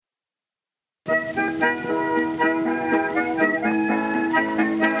Hello,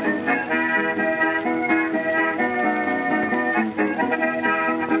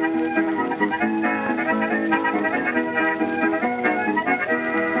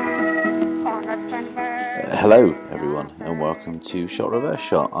 everyone, and welcome to Shot Reverse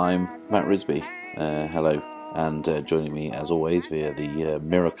Shot. I'm Matt Risby. Hello, and joining me, as always, via the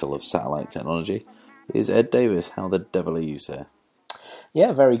miracle of satellite technology, is Ed Davis. How the devil are you, sir?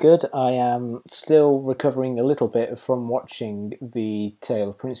 Yeah, very good. I am still recovering a little bit from watching The Tale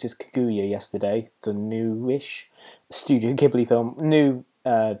of Princess Kaguya yesterday, the new-ish Studio Ghibli film. New,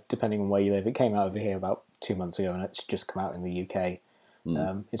 depending on where you live. It came out over here about 2 months ago, and it's just come out in the UK.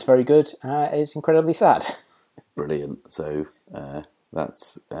 It's very good. It's incredibly sad. Brilliant. So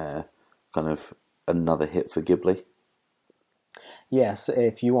that's kind of another hit for Ghibli. Yes,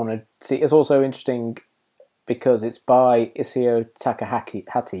 if you want to see, it's also interesting because it's by Isao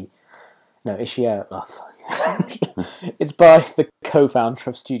Takahati. No, Ishio. Oh, fuck. It's by the co-founder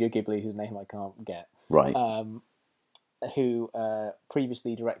of Studio Ghibli, whose name I can't get. Right. Who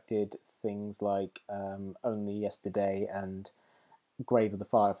previously directed things like Only Yesterday and Grave of the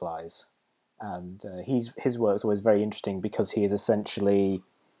Fireflies. And his work's always very interesting because he is essentially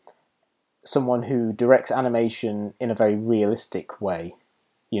someone who directs animation in a very realistic way.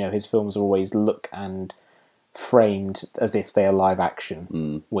 You know, his films always look and framed as if they are live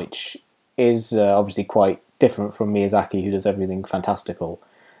action, which is obviously quite different from Miyazaki, who does everything fantastical.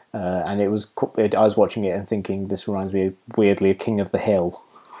 And I was watching it and thinking, this reminds me weirdly of King of the Hill,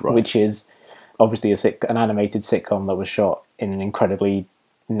 Right. which is obviously an animated sitcom that was shot in an incredibly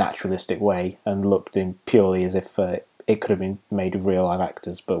naturalistic way and looked in purely as if it could have been made with real live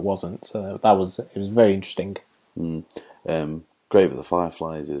actors, but wasn't. So it was very interesting. Grave of the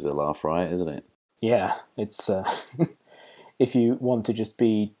Fireflies is a laugh riot, isn't it? Yeah, it's if you want to just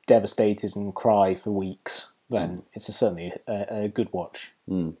be devastated and cry for weeks, then it's certainly a good watch.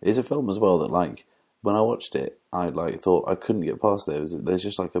 It's a film as well that, like, when I watched it, I thought I couldn't get past there. There's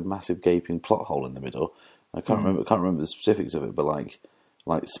just like a massive gaping plot hole in the middle. I can't remember the specifics of it, but like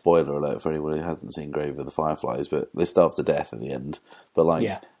spoiler alert for anyone who hasn't seen Grave of the Fireflies, but they starve to death at the end. But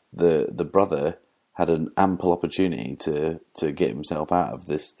the brother had an ample opportunity to get himself out of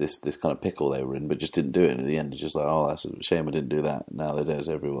this kind of pickle they were in, but just didn't do it. And at the end, it's just like, oh, that's a shame I didn't do that. Now they're dead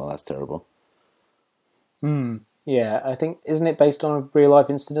everywhere. That's terrible. Yeah, I think, isn't it based on a real life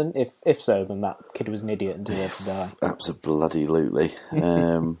incident? If so, then that kid was an idiot and deserved to die. Absolutely.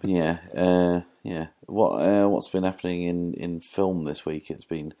 Yeah. What's been happening in film this week? It's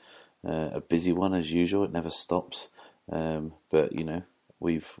been a busy one as usual. It never stops. But you know,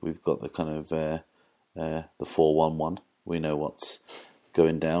 we've got the kind of the 411. We know what's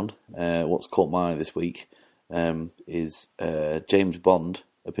going down. What's caught my eye this week is James Bond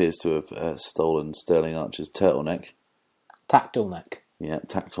appears to have stolen Sterling Archer's turtleneck. Tactile neck. Yeah,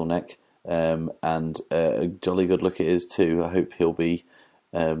 tactile neck. And a jolly good look it is too. I hope he'll be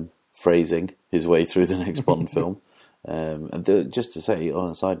phrasing his way through the next Bond film. And just to say, on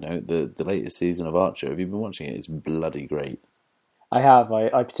a side note, the latest season of Archer, have you been watching it? It's bloody great. I have.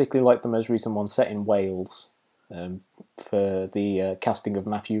 I particularly like the most recent one set in Wales for the casting of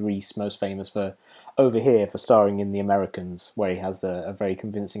Matthew Rhys, most famous for over here for starring in The Americans, where he has a very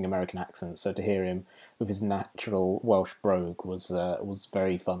convincing American accent. So to hear him with his natural Welsh brogue was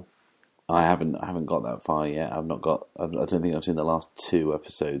very fun. I haven't got that far yet. I don't think I've seen the last 2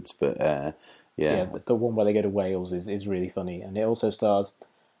 episodes, but yeah, the one where they go to Wales is really funny, and it also stars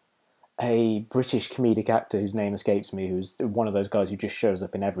a British comedic actor whose name escapes me, who's one of those guys who just shows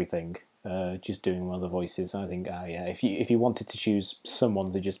up in everything, just doing one of the voices. I think, if you wanted to choose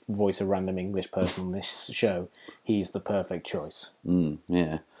someone to just voice a random English person on this show, he's the perfect choice.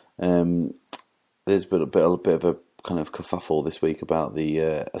 Yeah. There's been a bit of a kind of kerfuffle this week about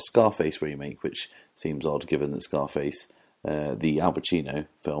a Scarface remake, which seems odd given that Scarface, the Al Pacino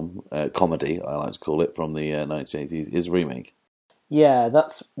film, comedy, I like to call it, from the 1980s, is a remake. Yeah,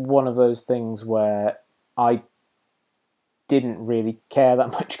 that's one of those things where I didn't really care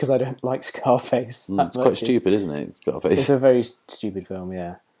that much because I don't like Scarface. It's quite stupid, isn't it, Scarface? It's a very stupid film,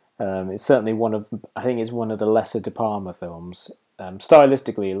 yeah. It's certainly I think it's one of the lesser De Palma films.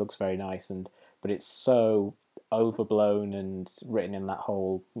 Stylistically, it looks very nice, but it's so overblown and written in that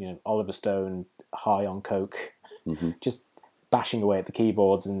whole, Oliver Stone high on coke, just bashing away at the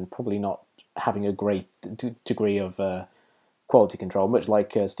keyboards and probably not having a great degree of quality control, much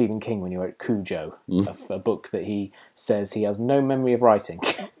like Stephen King when he wrote Cujo, a book that he says he has no memory of writing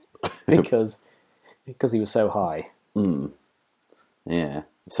because he was so high. Yeah,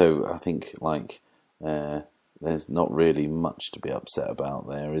 so I think there's not really much to be upset about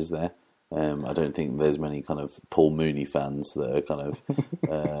there, is there? I don't think there's many kind of Paul Mooney fans that are kind of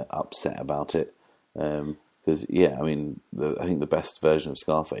upset about it. Because, I mean, I think the best version of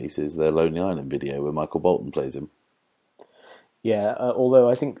Scarface is their Lonely Island video where Michael Bolton plays him. Yeah, although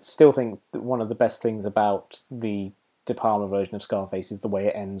I still think that one of the best things about the De Palma version of Scarface is the way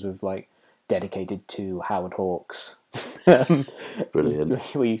it ends with, like, dedicated to Howard Hawks.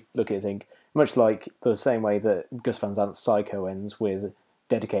 Brilliant. We look at it and think, much like the same way that Gus Van Sant's Psycho ends with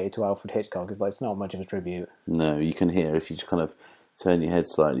dedicated to Alfred Hitchcock, it's not much of a tribute. No, you can hear, if you just kind of turn your head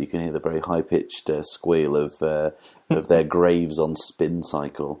slightly, you can hear the very high-pitched squeal of their graves on Spin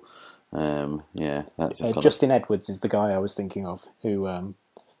Cycle. That's Justin Edwards is the guy I was thinking of, who,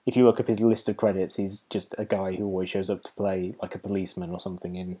 if you look up his list of credits, he's just a guy who always shows up to play like a policeman or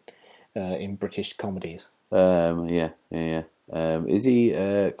something in British comedies. Is he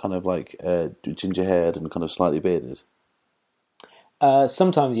kind of like ginger-haired and kind of slightly bearded?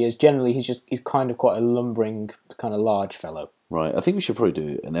 Sometimes he is. Generally, he's kind of quite a lumbering, kind of large fellow. Right. I think we should probably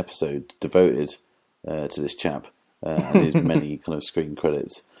do an episode devoted to this chap and his many kind of screen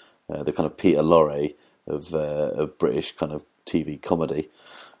credits. The kind of Peter Lorre of British kind of TV comedy.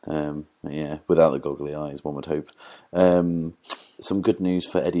 Without the goggly eyes, one would hope. Some good news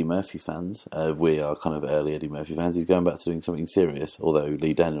for Eddie Murphy fans. We are kind of early Eddie Murphy fans. He's going back to doing something serious, although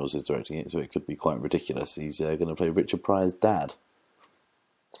Lee Daniels is directing it, so it could be quite ridiculous. He's going to play Richard Pryor's dad.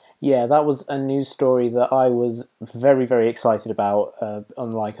 Yeah, that was a news story that I was very, very excited about,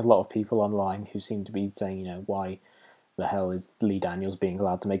 unlike a lot of people online who seem to be saying, why the hell is Lee Daniels being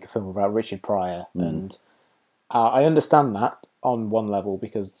allowed to make a film about Richard Pryor? And I understand that on one level,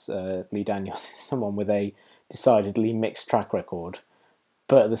 because Lee Daniels is someone with a decidedly mixed track record,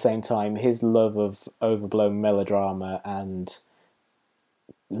 but at the same time, his love of overblown melodrama and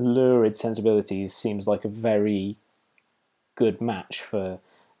lurid sensibilities seems like a very good match for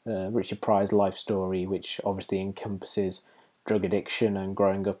Richard Pryor's life story, which obviously encompasses drug addiction and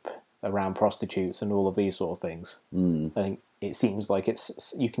growing up around prostitutes and all of these sort of things. I think it seems like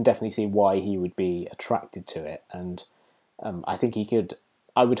you can definitely see why he would be attracted to it, and I think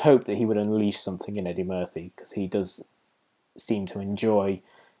I would hope that he would unleash something in Eddie Murphy, because he does seem to enjoy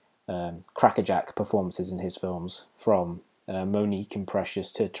crackerjack performances in his films, from Monique in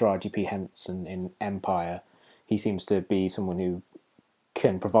Precious to Taraji P. Henson in Empire. He seems to be someone who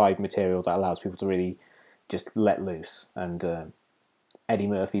can provide material that allows people to really just let loose. And Eddie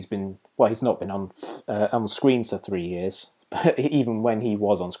Murphy's he's not been on screen for 3 years, but even when he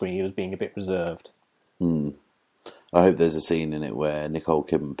was on screen, he was being a bit reserved. I hope there's a scene in it where Nicole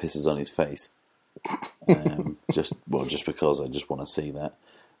Kidman pisses on his face. Just because I just want to see that.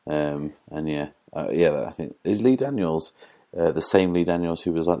 I think is Lee Daniels the same Lee Daniels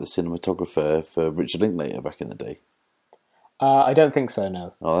who was like the cinematographer for Richard Linklater back in the day? I don't think so,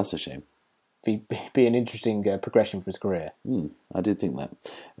 no. Oh, that's a shame. Be an interesting progression for his career. I did think that.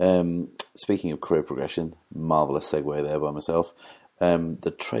 Speaking of career progression, marvellous segue there by myself.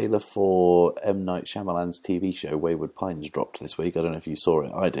 The trailer for M. Night Shyamalan's TV show Wayward Pines dropped this week. I don't know if you saw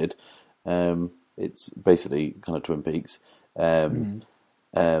it. I did. It's basically kind of Twin Peaks. But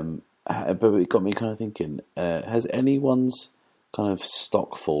it got me kind of thinking, has anyone's kind of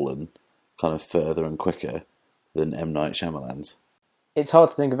stock fallen kind of further and quicker than M. Night Shyamalan's? It's hard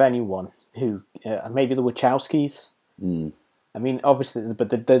to think of anyone who... maybe the Wachowskis? I mean, obviously, but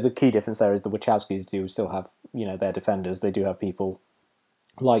the key difference there is the Wachowskis do still have, their defenders. They do have people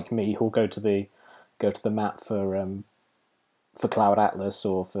like me who'll go to the mat for Cloud Atlas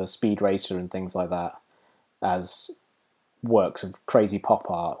or for Speed Racer and things like that as works of crazy pop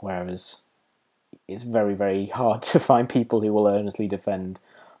art, whereas it's very, very hard to find people who will earnestly defend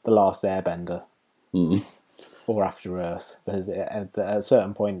The Last Airbender or After Earth. Because at a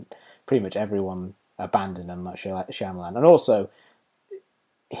certain point, pretty much everyone abandoned M. Night Shyamalan, and also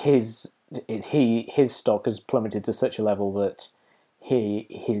his stock has plummeted to such a level that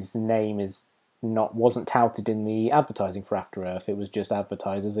his name wasn't touted in the advertising for After Earth. It was just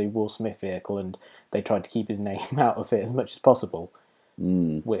advertised as a Will Smith vehicle, and they tried to keep his name out of it as much as possible.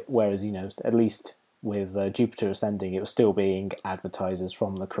 Whereas, at least with Jupiter Ascending, it was still being advertised as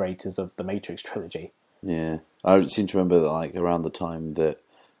from the creators of the Matrix trilogy. Yeah, I seem to remember that, like, around the time that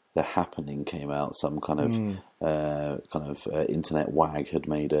The Happening came out, some kind of internet wag had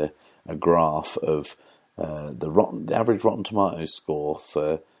made a graph of the average Rotten Tomatoes score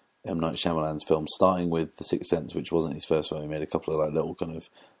for M. Night Shyamalan's film, starting with The Sixth Sense, which wasn't his first film. He made a couple of like little kind of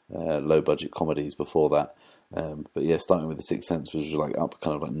low budget comedies before that. But yeah, starting with The Sixth Sense was like up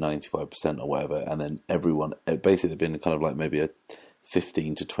kind of like 95% or whatever, and then everyone basically there'd been kind of like maybe a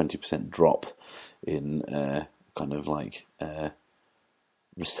 15 to 20% drop in kind of like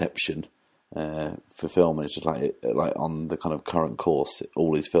reception for film, and it's just like on the kind of current course,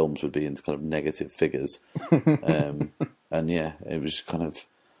 all his films would be into kind of negative figures, and yeah, it was kind of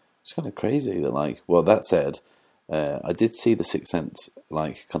crazy that like. Well, that said, I did see The Sixth Sense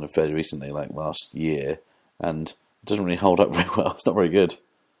like kind of fairly recently, like last year, and it doesn't really hold up very well. It's not very good.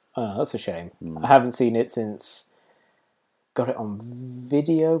 Oh, that's a shame. I haven't seen it since got it on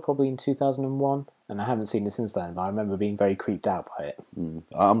video probably in 2001, and I haven't seen it since then. But I remember being very creeped out by it.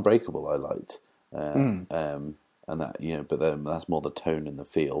 Unbreakable, I liked, and that but then that's more the tone and the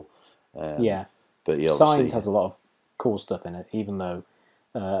feel. Yeah, but yeah, Signs has a lot of cool stuff in it, even though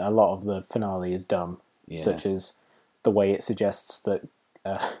a lot of the finale is dumb, such as the way it suggests that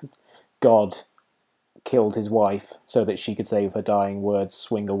God killed his wife so that she could say with her dying words,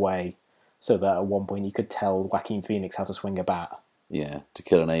 "Swing away," so that at one point you could tell Joaquin Phoenix how to swing a bat. Yeah, to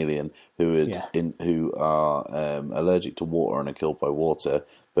kill an alien who are allergic to water and are killed by water,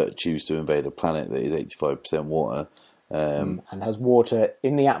 but choose to invade a planet that is 85% water. And has water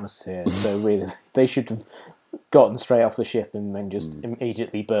in the atmosphere, so really they should have gotten straight off the ship and then just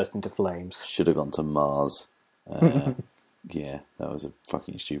immediately burst into flames. Should have gone to Mars. Yeah, that was a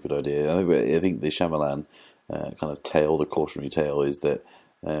fucking stupid idea. I think the Shyamalan kind of tale, the cautionary tale, is that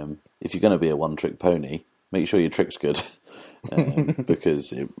if you're going to be a one-trick pony, make sure your trick's good, because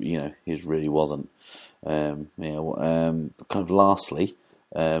his really wasn't. Kind of lastly,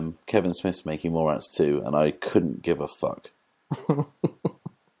 Kevin Smith's making Mallrats 2, and I couldn't give a fuck.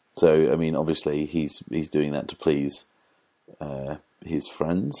 So I mean, obviously he's doing that to please his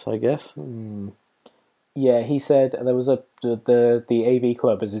friends, I guess. Yeah, he said there was the AV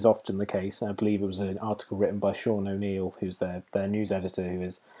Club, as is often the case. I believe it was an article written by Sean O'Neill, who's their news editor, who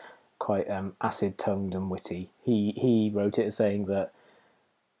is quite acid-tongued and witty. He wrote it as saying that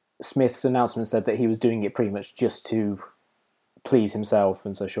Smith's announcement said that he was doing it pretty much just to please himself,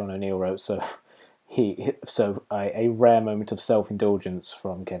 and so Sean O'Neill wrote, a rare moment of self-indulgence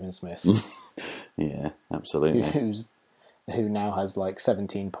from Kevin Smith. Yeah, absolutely. Who now has like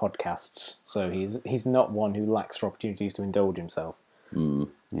 17 podcasts, so he's not one who lacks for opportunities to indulge himself.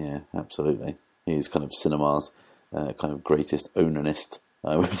 Yeah, absolutely. He's kind of cinema's kind of greatest onanist,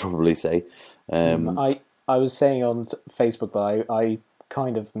 I would probably say. I was saying on Facebook that I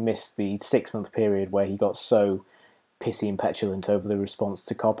kind of missed the 6-month period where he got so pissy and petulant over the response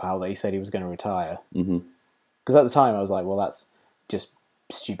to Cop Out that he said he was going to retire. Because at the time I was like, well, that's just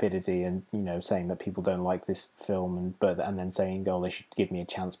stupidity, and saying that people don't like this film, and then saying, oh, they should give me a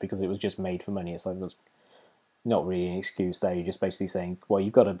chance because it was just made for money. It's like, that's not really an excuse there. You're just basically saying, well,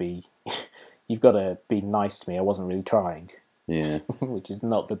 you've got to be nice to me. I wasn't really trying. Yeah. Which is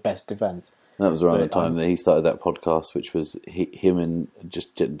not the best defense. That was around the time that he started that podcast, which was him and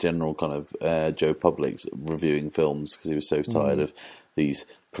just general kind of Joe Publix reviewing films, because he was so tired of these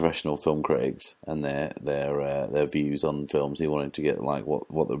professional film critics and their views on films. He wanted to get like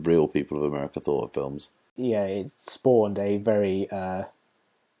what the real people of America thought of films. Yeah, it spawned a very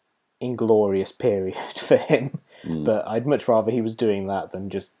inglorious period for him. But I'd much rather he was doing that than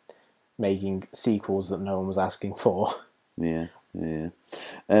just making sequels that no one was asking for. Yeah.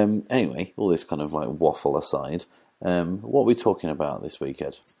 Anyway, all this kind of like waffle aside, what are we talking about this week,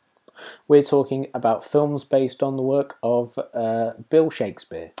 Ed? We're talking about films based on the work of Bill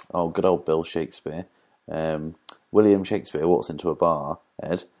Shakespeare. Oh, good old Bill Shakespeare. William Shakespeare walks into a bar,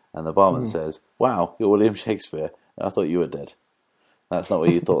 Ed, and the barman says, "Wow, you're William Shakespeare. I thought you were dead." That's not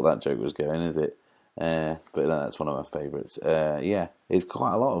where you thought that joke was going, is it? But that's one of my favourites. Yeah, there's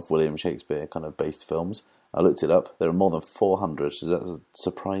quite a lot of William Shakespeare kind of based films. I looked it up. There are more than 400. Does that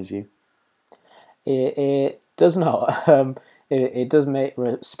surprise you? It does not. It does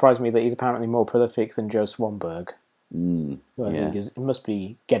surprise me that he's apparently more prolific than Joe Swanberg. Who I think he must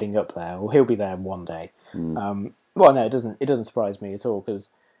be getting up there, or he'll be there one day. Well, no, it doesn't surprise me at all, because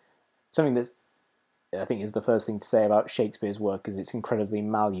something that's, I think, is the first thing to say about Shakespeare's work is it's incredibly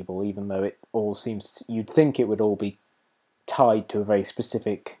malleable, even though it all seems you'd think it would all be tied to a very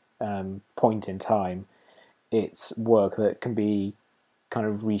specific point in time. It's work that can be kind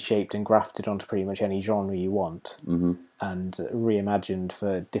of reshaped and grafted onto pretty much any genre you want, and reimagined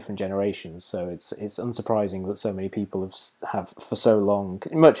for different generations. So it's unsurprising that so many people have for so long,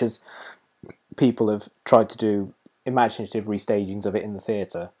 much as people have tried to do imaginative restagings of it in the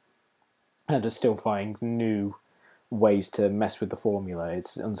theatre, and are still finding new ways to mess with the formula.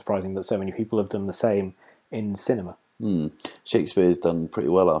 It's unsurprising that so many people have done the same in cinema. Shakespeare's done pretty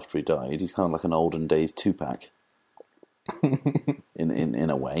well after he died. He's kind of like an olden days Tupac, in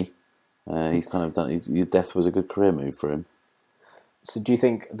a way. He's kind of done. His death was a good career move for him. So, do you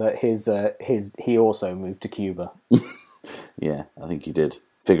think that he also moved to Cuba? Yeah, I think he did,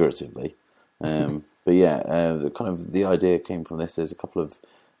 figuratively. But yeah, the idea came from this. There's a couple of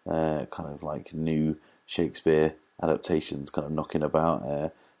kind of like new Shakespeare adaptations kind of knocking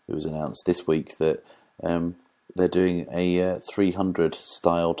about. It was announced this week that they're doing a 300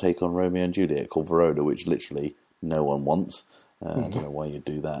 style take on Romeo and Juliet called Verona, which literally no one wants. I don't know why you'd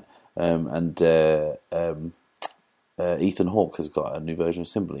do that. Ethan Hawke has got a new version of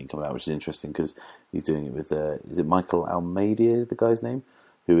Cymbeline coming out, which is interesting because he's doing it with is it Michael Almeida, the guy's name,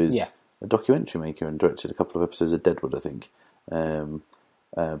 who is a documentary maker and directed a couple of episodes of Deadwood, I think,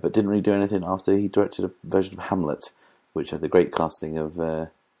 but didn't really do anything after he directed a version of Hamlet, which had the great casting of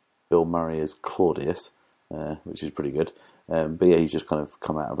Bill Murray as Claudius, which is pretty good. But yeah, he's just kind of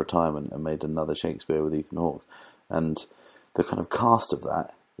come out of retirement and made another Shakespeare with Ethan Hawke, and the kind of cast of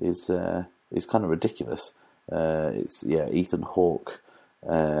that is kind of ridiculous. It's Ethan Hawke,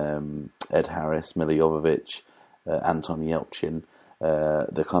 Ed Harris, Milla Jovovich, Anton Yelchin,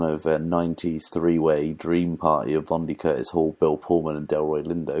 the kind of 90s three-way dream party of Vondi Curtis Hall, Bill Pullman and Delroy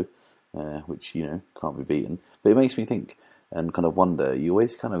Lindo, which, can't be beaten. But it makes me think and kind of wonder, you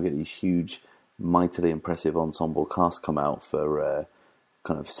always kind of get these huge, mightily impressive ensemble casts come out for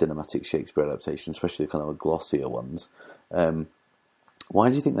kind of cinematic Shakespeare adaptations, especially the kind of glossier ones. Why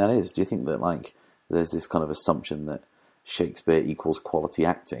do you think that is? Do you think that, like, there's this kind of assumption that Shakespeare equals quality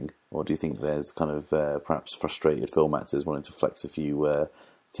acting, or do you think there's kind of perhaps frustrated film actors wanting to flex a few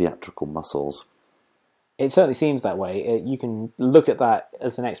theatrical muscles? It certainly seems that way. You can look at that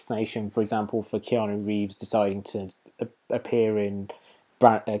as an explanation, for example, for Keanu Reeves deciding to appear in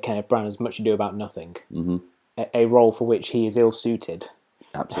Kenneth Branagh's Much Ado About Nothing, a role for which he is ill-suited.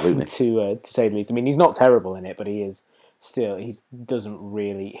 Absolutely. to say the least. I mean, he's not terrible in it, but he doesn't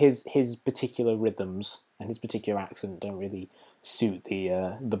really, his particular rhythms and his particular accent don't really suit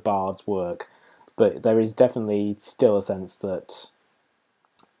the bard's work. But there is definitely still a sense that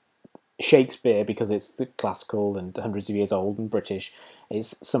Shakespeare, because it's classical and hundreds of years old and British,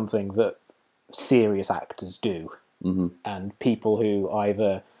 is something that serious actors do. And people who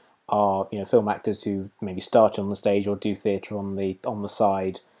either are film actors who maybe start on the stage or do theatre on the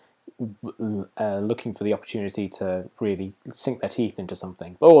side, looking for the opportunity to really sink their teeth into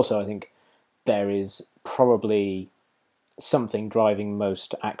something. But also, I think there is probably something driving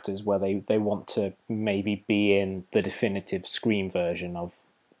most actors where they want to maybe be in the definitive screen version of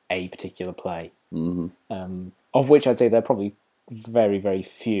a particular play, of which I'd say there are probably very, very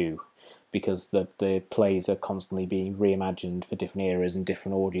few, because the plays are constantly being reimagined for different eras and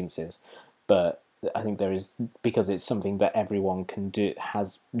different audiences. But I think there is, because it's something that everyone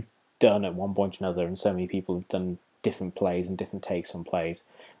has done at one point or another, and so many people have done different plays and different takes on plays,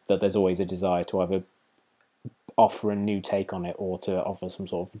 that there's always a desire to either offer a new take on it or to offer some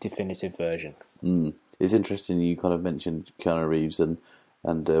sort of definitive version. It's interesting you kind of mentioned Keanu Reeves and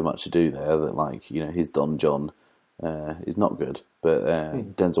Much Ado there, that, like, his Don John is not good, but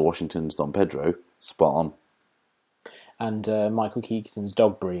Denzel Washington's Don Pedro, spot on. And Michael Keaton's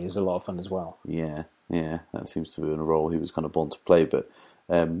Dogberry is a lot of fun as well. Yeah, that seems to be a role he was kind of born to play. But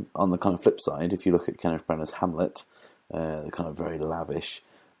on the kind of flip side, if you look at Kenneth Branagh's Hamlet, the kind of very lavish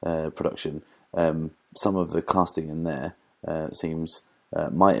production, some of the casting in there seems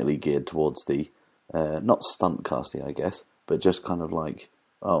mightily geared towards the not stunt casting, I guess, but just kind of like,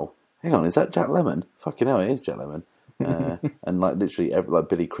 oh, hang on, is that Jack Lemmon? Fucking hell, it is Jack Lemmon. And like literally, like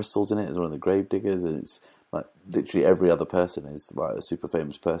Billy Crystal's in it as one of the Gravediggers, and it's like literally every other person is like a super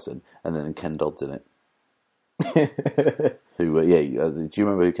famous person, and then Ken Dodd's in it. Who? Do you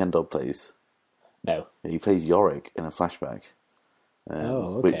remember who Ken Dodd plays? No. He plays Yorick in a flashback.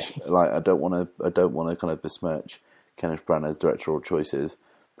 Okay. Which, like, I don't want to kind of besmirch Kenneth Branagh's directorial choices,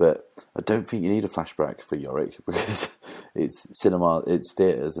 but I don't think you need a flashback for Yorick, because it's cinema, it's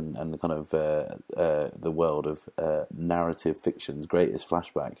theatres, and the kind of the world of narrative fiction's greatest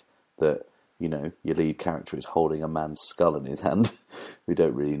flashback, that your lead character is holding a man's skull in his hand. We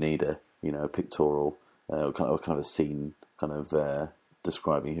don't really need a pictorial kind of a scene kind of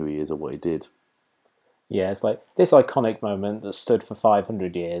describing who he is or what he did. Yeah, it's like this iconic moment that stood for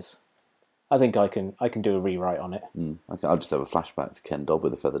 500 years. I think I can do a rewrite on it. I'll just have a flashback to Ken Dodd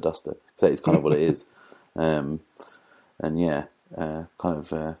with a feather duster. So it's kind of what it is. And yeah, a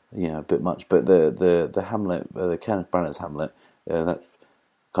bit much. But the Hamlet, the Kenneth Branagh's Hamlet, that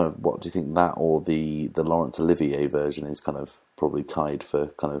kind of, what do you think, that or the Laurence Olivier version is kind of probably tied for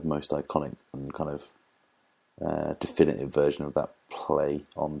kind of most iconic and kind of definitive version of that play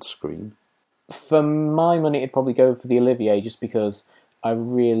on screen? For my money, it'd probably go for the Olivier, just because I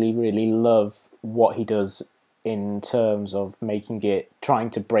really, really love what he does in terms of trying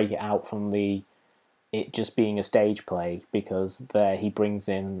to break it out from it just being a stage play, because there he brings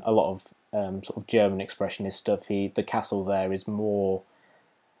in a lot of sort of German expressionist stuff, the castle there is more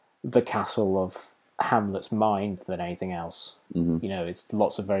the castle of Hamlet's mind than anything else. Mm-hmm. You know, it's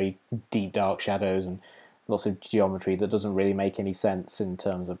lots of very deep, dark shadows and lots of geometry that doesn't really make any sense in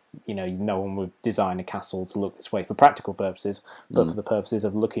terms of, you know, no one would design a castle to look this way for practical purposes, but for the purposes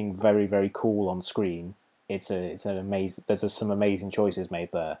of looking very, very cool on screen, it's an amazing. There's some amazing choices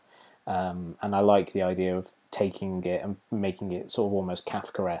made there, and I like the idea of taking it and making it sort of almost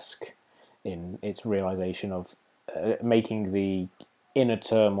Kafkaesque in its realization of making the inner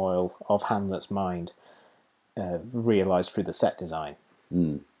turmoil of Hamlet's mind realized through the set design.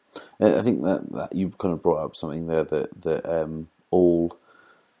 I think that you kind of brought up something there that all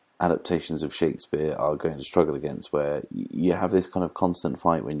adaptations of Shakespeare are going to struggle against, where you have this kind of constant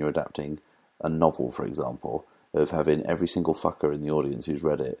fight when you're adapting a novel, for example, of having every single fucker in the audience who's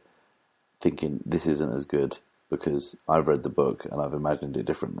read it thinking this isn't as good because I've read the book and I've imagined it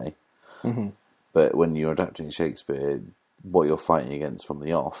differently. Mm-hmm. But when you're adapting Shakespeare, what you're fighting against from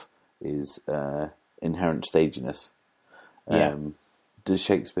the off is inherent staginess. Does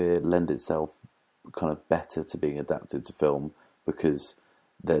Shakespeare lend itself kind of better to being adapted to film because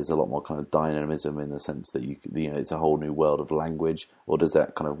there's a lot more kind of dynamism in the sense that you know it's a whole new world of language, or does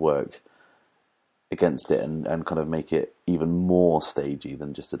that kind of work against it and kind of make it even more stagey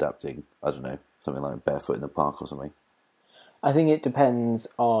than just adapting, I don't know, something like Barefoot in the Park or something? I think it depends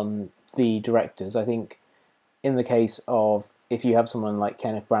on the directors. I think in the case of, if you have someone like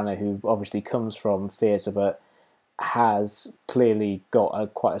Kenneth Branagh, who obviously comes from theatre but has clearly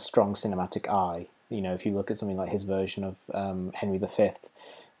got quite a strong cinematic eye. You know, if you look at something like his version of Henry V,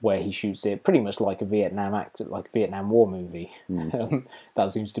 where he shoots it pretty much like a Vietnam War movie.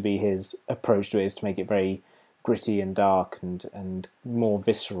 That seems to be his approach to it, is to make it very gritty and dark and more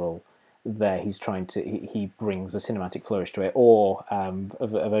visceral. There, he brings a cinematic flourish to it. Or a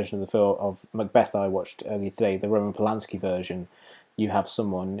version of the film of Macbeth I watched earlier today, the Roman Polanski version. You have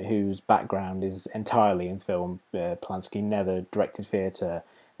someone whose background is entirely in film. Polanski never directed theatre,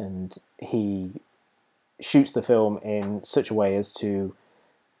 and he shoots the film in such a way as to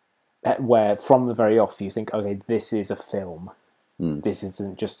where from the very off you think, okay, this is a film. This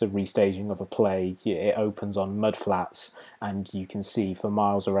isn't just a restaging of a play. It opens on mud flats and you can see for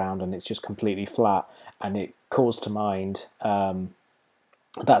miles around and it's just completely flat, and it calls to mind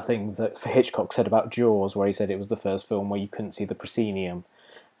that thing that Hitchcock said about Jaws, where he said it was the first film where you couldn't see the proscenium,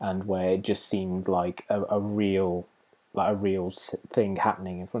 and where it just seemed like a real thing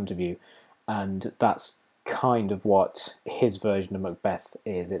happening in front of you. And that's kind of what his version of Macbeth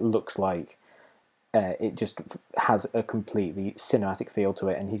is. It looks like it just has a completely cinematic feel to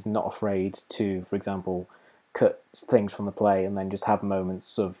it, and he's not afraid to, for example, cut things from the play and then just have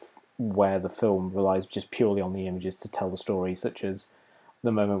moments of where the film relies just purely on the images to tell the story, such as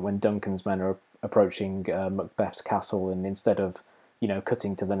the moment when Duncan's men are approaching Macbeth's castle, and instead of, you know,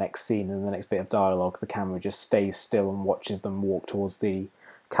 cutting to the next scene and the next bit of dialogue, the camera just stays still and watches them walk towards the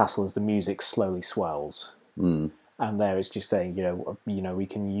castle as the music slowly swells. And there it's just saying, you know, we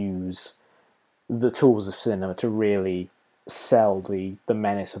can use the tools of cinema to really sell the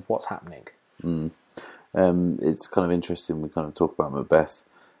menace of what's happening. It's kind of interesting. We kind of talk about Macbeth.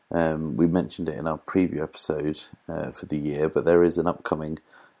 We mentioned it in our preview episode for the year, but there is an upcoming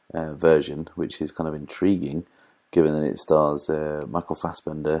version which is kind of intriguing, given that it stars Michael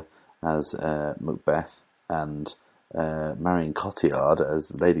Fassbender as Macbeth and Marion Cotillard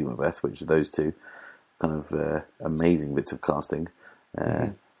as Lady Macbeth, which are those two kind of amazing bits of casting.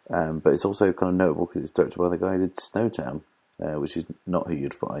 But it's also kind of notable because it's directed by the guy who did Snowtown, which is not who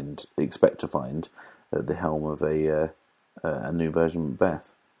you'd expect to find at the helm of a new version of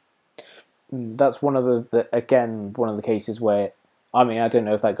Macbeth. That's one of one of the cases where, I mean, I don't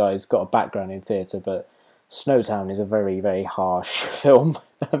know if that guy's got a background in theatre, but Snowtown is a very, very harsh film.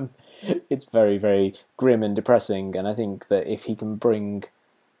 It's very, very grim and depressing, and I think that if he can bring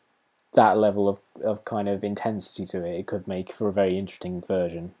that level of kind of intensity to it, it could make for a very interesting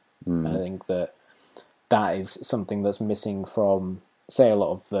version. I think that is something that's missing from, say, a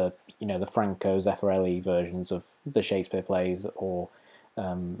lot of the Franco Zeffirelli versions of the Shakespeare plays, or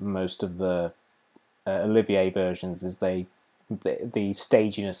most of the Olivier versions, is the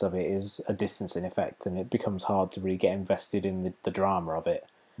staginess of it is a distancing effect, and it becomes hard to really get invested in the drama of it.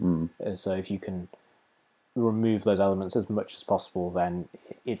 So if you can remove those elements as much as possible, then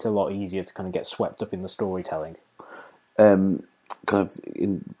it's a lot easier to kind of get swept up in the storytelling. You've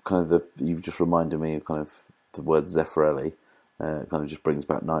just reminded me of kind of the word Zeffirelli. Kind of just brings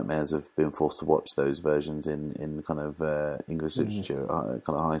back nightmares of being forced to watch those versions in kind of English literature, kind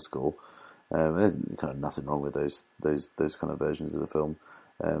of high school. There's kind of nothing wrong with those kind of versions of the film.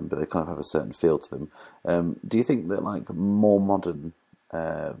 but they kind of have a certain feel to them. Do you think that like more modern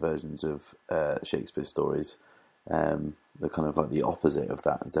versions of Shakespeare stories, the kind of like the opposite of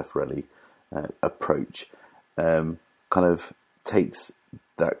that Zeffirelli approach, kind of takes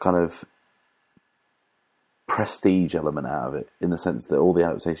that kind of prestige element out of it, in the sense that all the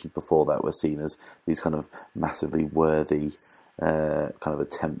adaptations before that were seen as these kind of massively worthy kind of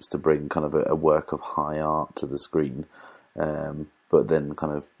attempts to bring kind of a work of high art to the screen, but then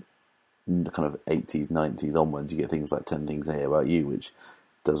kind of 80s, 90s onwards, you get things like 10 Things I Hate About You, which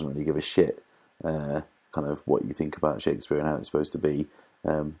doesn't really give a shit kind of what you think about Shakespeare and how it's supposed to be,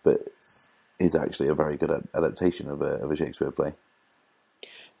 but is actually a very good adaptation of a Shakespeare play.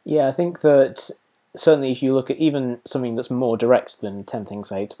 Yeah, I think that certainly if you look at even something that's more direct than 10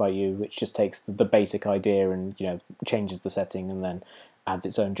 Things I Hate About You, which just takes the basic idea and, you know, changes the setting and then adds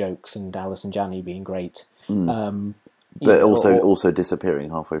its own jokes, and Alice and Janney being great. But also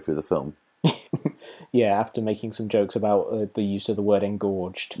disappearing halfway through the film. Yeah, after making some jokes about the use of the word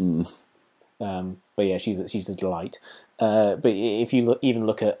engorged. But yeah, she's a delight. But if you even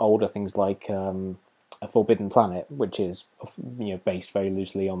look at older things like A Forbidden Planet, which is, you know, based very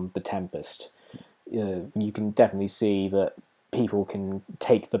loosely on The Tempest, you can definitely see that people can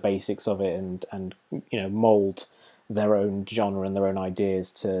take the basics of it and you know, mould their own genre and their own ideas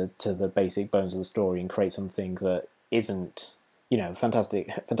to the basic bones of the story and create something that isn't, you know,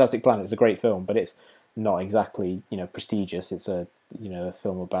 Fantastic Planet is a great film, but it's not exactly, you know, prestigious. It's a, you know, a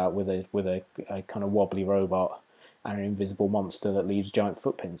film about with a kind of wobbly robot and an invisible monster that leaves giant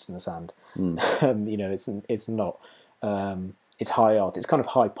footprints in the sand. You know, it's not. It's high art. It's kind of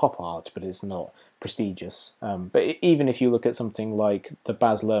high pop art, but it's not prestigious. But even if you look at something like the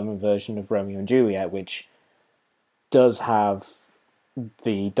Baz Luhrmann version of Romeo and Juliet, which does have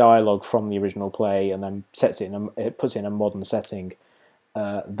the dialogue from the original play and then it puts it in a modern setting,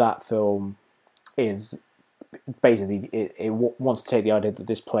 that film is basically it wants to take the idea that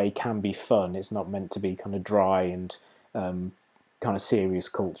this play can be fun. It's not meant to be kind of dry and kind of serious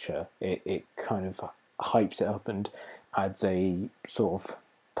culture. It kind of hypes it up and adds a sort of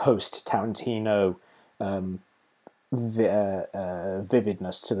post Tarantino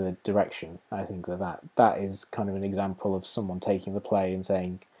vividness to the direction. I think that is kind of an example of someone taking the play and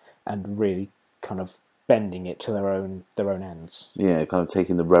saying, and really kind of bending it to their own ends. Yeah, kind of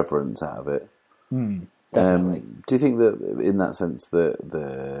taking the reverence out of it. Definitely. Do you think that, in that sense, that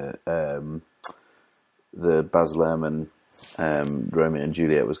the Baz Luhrmann Romeo and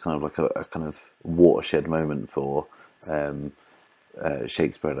Juliet was kind of like a kind of watershed moment for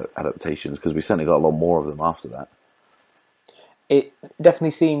Shakespeare adaptations? Because we certainly got a lot more of them after that. It definitely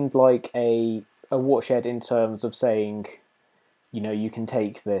seemed like a watershed in terms of saying, you know, you can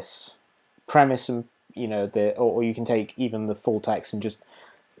take this premise and, you know, or you can take even the full text and just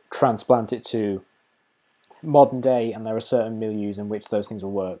transplant it to modern day, and there are certain milieus in which those things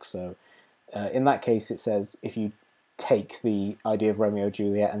will work. So in that case, it says if you take the idea of Romeo and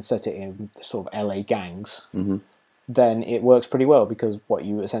Juliet and set it in sort of LA gangs, then it works pretty well, because what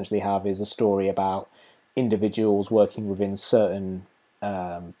you essentially have is a story about individuals working within certain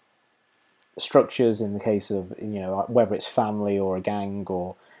structures, in the case of, you know, whether it's family or a gang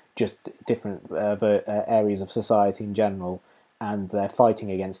or just different areas of society in general, and they're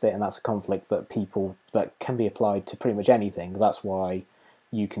fighting against it, and that's a conflict that can be applied to pretty much anything. That's why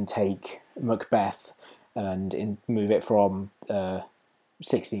you can take Macbeth and move it from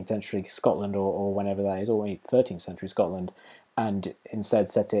 16th century Scotland or whenever that is, or 13th century Scotland, and instead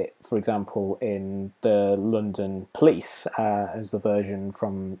set it, for example, in the London Police as the version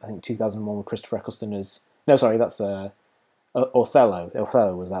from, I think, 2001 with Christopher Eccleston as... No, sorry, that's Othello.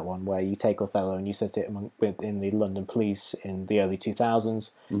 Othello was that one, where you take Othello and you set it in the London Police in the early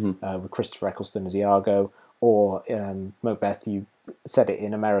 2000s with Christopher Eccleston as Iago, or Macbeth, you set it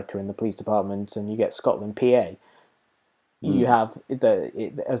in America in the police department and you get Scotland PA. You have,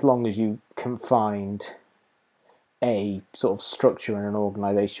 as long as you can find a sort of structure and an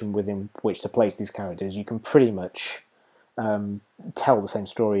organisation within which to place these characters, you can pretty much tell the same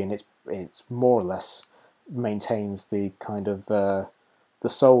story, and it's more or less maintains the kind of the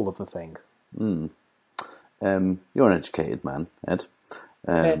soul of the thing. You're an educated man, Ed.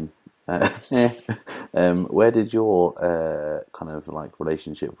 Where did your kind of like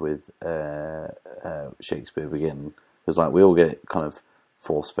relationship with Shakespeare begin? Because like we all get it kind of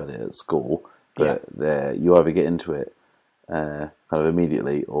force fed it at school, but you either get into it kind of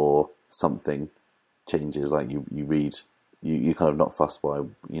immediately, or something changes. Like you read, you kind of not fussed by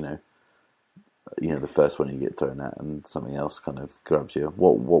you know the first one you get thrown at, and something else kind of grabs you.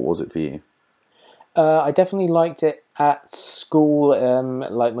 What was it for you? I definitely liked it At school,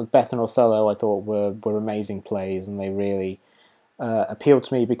 like Macbeth and Othello, I thought were amazing plays, and they really appealed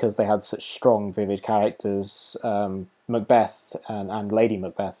to me because they had such strong, vivid characters. Macbeth and Lady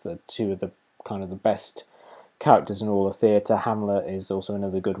Macbeth are two of the kind of the best characters in all of theatre. Hamlet is also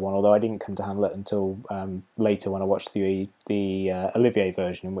another good one, although I didn't come to Hamlet until later when I watched the Olivier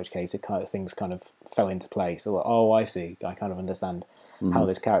version, in which case things kind of fell into place. So, oh, I see. I kind of understand how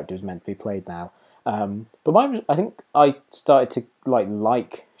this character is meant to be played now. But I think I started to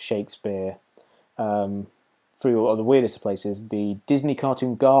like Shakespeare through a lot of the weirdest of places. The Disney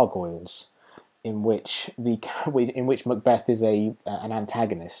cartoon Gargoyles, in which Macbeth is an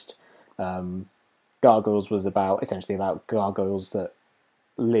antagonist. Gargoyles was essentially about gargoyles that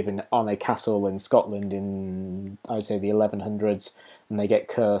live on a castle in Scotland in, I would say, the 1100s, and they get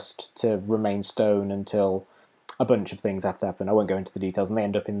cursed to remain stone until a bunch of things have to happen. I won't go into the details, and they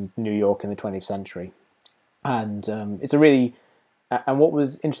end up in New York in the 20th century. And it's a really... And what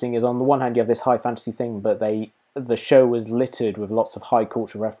was interesting is, on the one hand, you have this high fantasy thing, but the show was littered with lots of high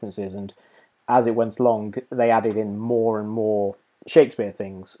culture references, and as it went along, they added in more and more Shakespeare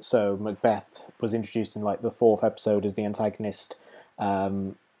things. So Macbeth was introduced in the fourth episode as the antagonist,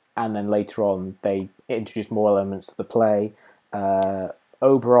 and then later on they introduced more elements to the play.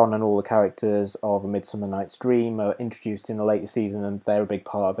 Oberon and all the characters of A Midsummer Night's Dream are introduced in the later season, and they're a big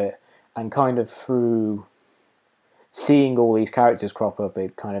part of it. And kind of through seeing all these characters crop up,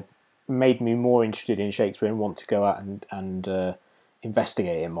 it kind of made me more interested in Shakespeare and want to go out and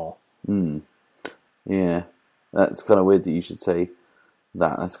investigate it more. Yeah, that's kind of weird that you should say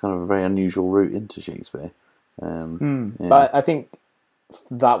that. That's kind of a very unusual route into Shakespeare. Yeah. But I think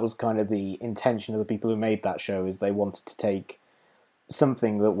that was kind of the intention of the people who made that show, is they wanted to take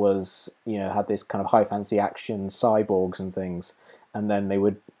something that was, had this kind of high fantasy action, cyborgs and things, and then they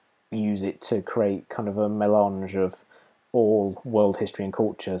would use it to create kind of a melange of all world history and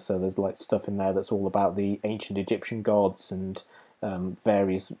culture. So there's stuff in there that's all about the ancient Egyptian gods and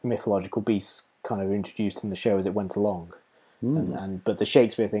various mythological beasts kind of introduced in the show as it went along. But the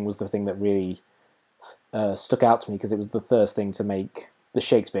Shakespeare thing was the thing that really stuck out to me, because it was the first thing to make the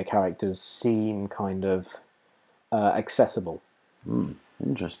Shakespeare characters seem kind of accessible.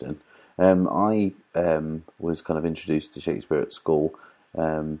 Interesting. I was kind of introduced to Shakespeare at school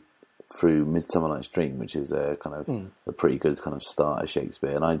through Midsummer Night's Dream, which is a kind of a pretty good kind of start of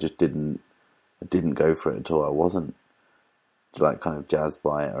Shakespeare, and I just didn't go for it at all. I wasn't kind of jazzed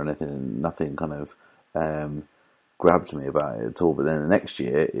by it or anything, and nothing kind of grabbed me about it at all. But then the next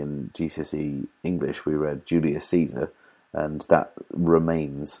year in GCSE English, we read Julius Caesar, and that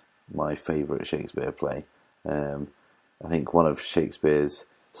remains my favourite Shakespeare play. I think one of Shakespeare's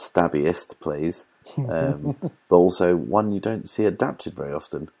stabbiest plays, but also one you don't see adapted very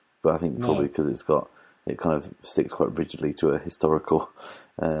often. But I think probably because it kind of sticks quite rigidly to a historical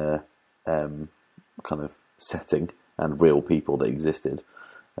kind of setting and real people that existed.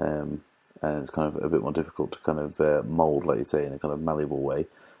 And it's kind of a bit more difficult to kind of mould, like you say, in a kind of malleable way.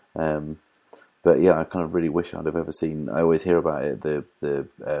 But yeah, I kind of really wish I'd have ever seen. I always hear about it,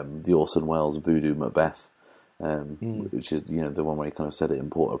 the Orson Welles Voodoo Macbeth, which is the one where he kind of said it in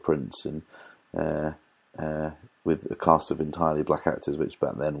Port-au-Prince, and with a cast of entirely black actors, which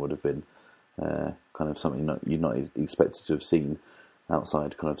back then would have been kind of something you're not expected to have seen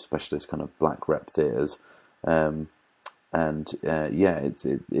outside kind of specialist kind of black rep theatres.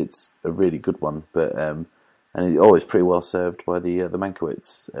 It's a really good one, but and it's always pretty well served by the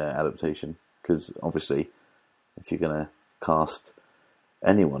Mankiewicz adaptation, because obviously if you're going to cast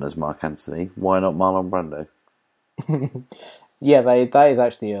anyone as Mark Antony, why not Marlon Brando? Yeah, that is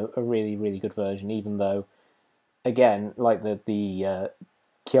actually a really, really good version, even though, again, like the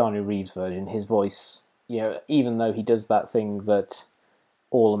Keanu Reeves version, his voice, even though he does that thing that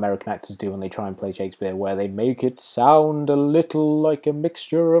all American actors do when they try and play Shakespeare, where they make it sound a little like a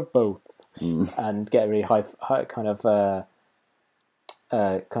mixture of both, and get a really high kind of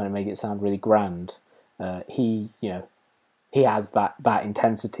make it sound really grand. He has that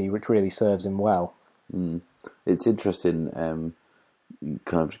intensity, which really serves him well. It's interesting,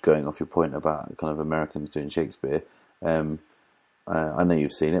 kind of going off your point about kind of Americans doing Shakespeare. I know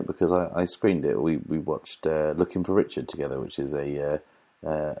you've seen it because I screened it. We watched Looking for Richard together, which is a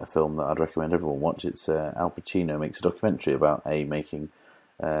film that I'd recommend everyone watch. It's Al Pacino makes a documentary about making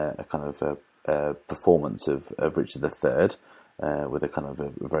a kind of a performance of Richard III, with a kind of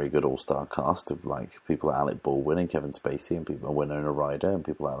a very good all-star cast of people like Alec Baldwin and Kevin Spacey and people like Winona Ryder and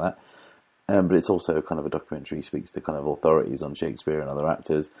people like that. But it's also kind of a documentary. He speaks to kind of authorities on Shakespeare and other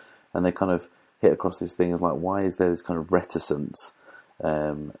actors, and they kind of hit across this thing of why is there this kind of reticence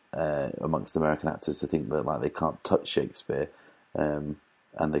amongst American actors to think that like they can't touch Shakespeare, and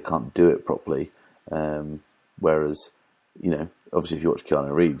they can't do it properly. Whereas, obviously if you watch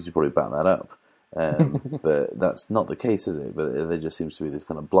Keanu Reeves, you probably back that up. But that's not the case, is it? But there just seems to be this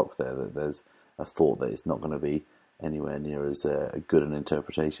kind of block there, that there's a thought that it's not going to be anywhere near as good an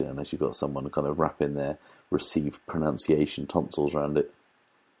interpretation unless you've got someone kind of wrapping their received pronunciation tonsils around it.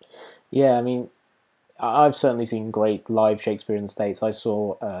 Yeah, I mean, I've certainly seen great live Shakespeare in the States. I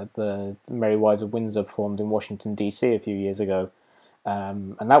saw the Merry Wives of Windsor performed in Washington, D.C. a few years ago.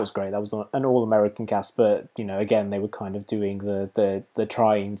 And that was great. That was an all-American cast, but, again, they were kind of doing the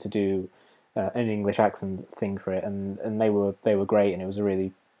trying to do an English accent thing for it, and they were great, and it was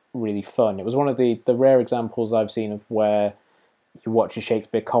really, really fun. It was one of the rare examples I've seen of where you watch a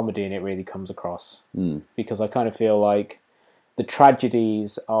Shakespeare comedy and it really comes across. Because I kind of feel like the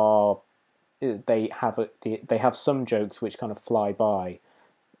tragedies are... They have some jokes which kind of fly by,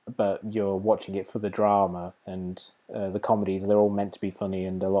 but you're watching it for the drama, and the comedies, they're all meant to be funny,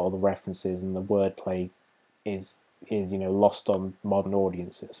 and a lot of the references and the wordplay is lost on modern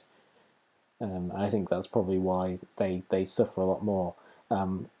audiences. And I think that's probably why they suffer a lot more.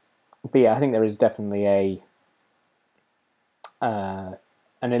 But yeah, I think there is definitely an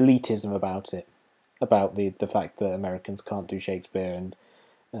elitism about it, about the fact that Americans can't do Shakespeare, and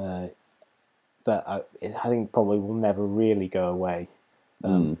that I think probably will never really go away.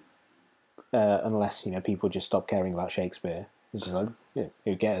 Unless people just stop caring about Shakespeare. It's just like,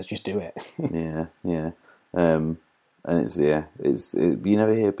 who cares? Just do it. yeah. And you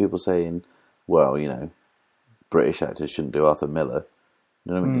never hear people saying, well, British actors shouldn't do Arthur Miller.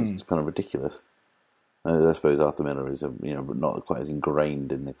 You know what I mean? It's kind of ridiculous. I suppose Arthur Miller is not quite as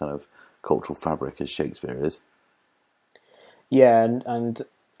ingrained in the kind of cultural fabric as Shakespeare is. Yeah, and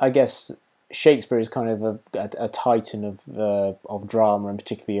I guess Shakespeare is kind of a titan of drama, and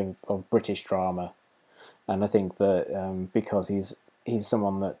particularly of British drama. And I think that because he's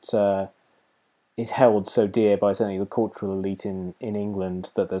someone that is held so dear by certainly the cultural elite in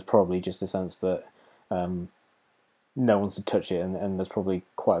England, that there's probably just a sense that no one's to touch it, and there's probably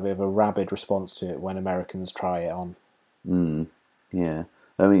quite a bit of a rabid response to it when Americans try it on. Yeah.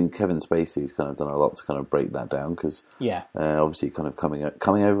 I mean, Kevin Spacey's kind of done a lot to kind of break that down, because obviously kind of coming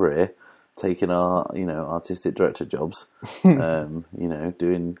over here, taking our artistic director jobs, doing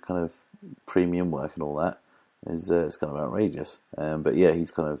kind of premium work and all that is it's kind of outrageous. But yeah,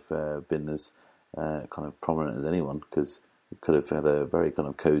 he's kind of been as kind of prominent as anyone, because he could have had a very kind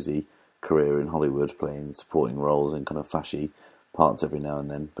of cozy career in Hollywood, playing supporting roles in kind of flashy parts every now and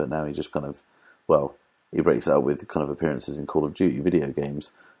then. But now he just kind of, he breaks out with kind of appearances in Call of Duty video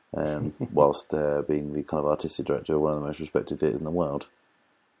games, whilst being the kind of artistic director of one of the most respected theatres in the world.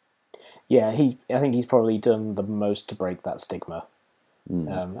 Yeah, I think he's probably done the most to break that stigma,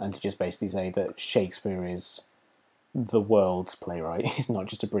 and to just basically say that Shakespeare is the world's playwright. He's not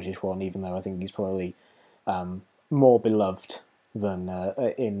just a British one, even though I think he's probably more beloved than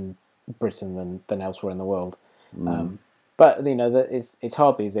in Britain than elsewhere in the world. But it's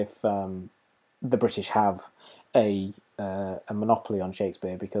hardly as if the British have a monopoly on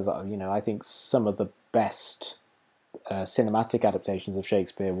Shakespeare, because I think some of the best cinematic adaptations of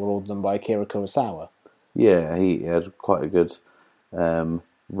Shakespeare were all done by Akira Kurosawa. Yeah, he had quite a good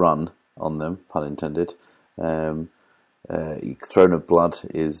run on them, pun intended. Throne of Blood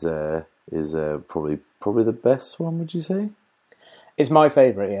is probably the best one, would you say? It's my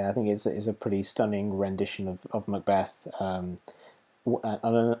favourite, yeah. I think it's a pretty stunning rendition of Macbeth. And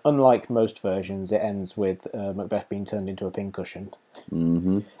unlike most versions, it ends with Macbeth being turned into a pincushion.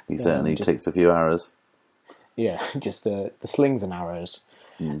 Mm-hmm. He certainly takes a few arrows. Yeah, just the slings and arrows.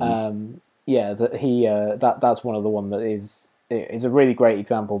 Mm-hmm. That's one of the one that is a really great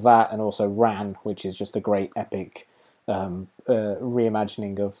example. That, and also Ran, which is just a great epic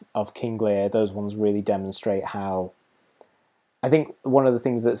reimagining of King Lear. Those ones really demonstrate how. I think one of the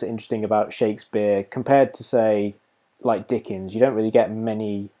things that's interesting about Shakespeare, compared to, say, like Dickens, you don't really get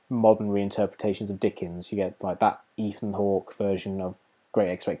many modern reinterpretations of Dickens. You get like that Ethan Hawke version of Great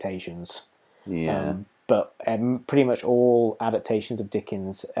Expectations. Yeah. But pretty much all adaptations of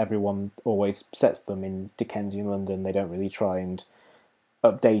Dickens, everyone always sets them in Dickensian London. They don't really try and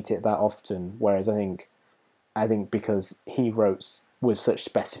update it that often. Whereas I think because he wrote with such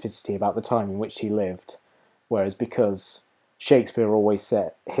specificity about the time in which he lived, whereas because Shakespeare always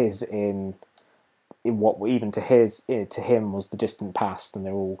set his in what even to him was the distant past, and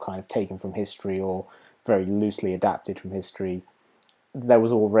they're all kind of taken from history or very loosely adapted from history. There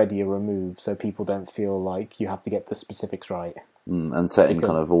was already a remove, so people don't feel like you have to get the specifics right. And set in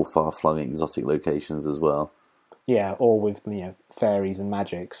kind of all far-flung exotic locations as well. Yeah, all with fairies and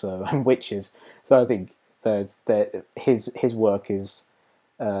magic, so and witches. So I think his work is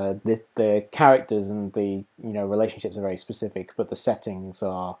the characters and the relationships are very specific, but the settings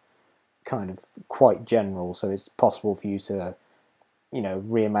are kind of quite general. So it's possible for you to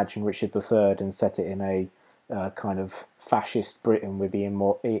reimagine Richard III and set it in a kind of fascist Britain with Ian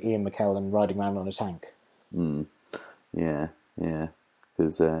McKellen riding around on a tank. Yeah, yeah,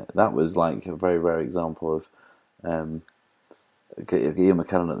 because that was like a very rare example of Ian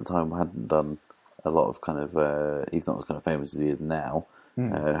McKellen at the time hadn't done a lot of kind of he's not as kind of famous as he is now,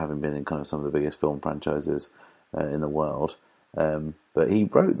 having been in kind of some of the biggest film franchises in the world. But he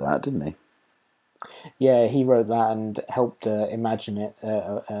wrote that, didn't he? Yeah, he wrote that and helped imagine it,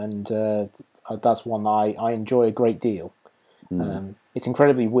 and that's one I enjoy a great deal. It's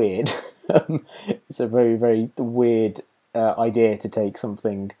incredibly weird. It's a very, very weird idea to take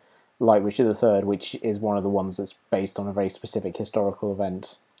something like Richard III, which is one of the ones that's based on a very specific historical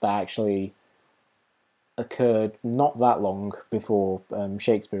event that actually occurred not that long before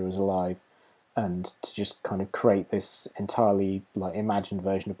Shakespeare was alive, and to just kind of create this entirely like imagined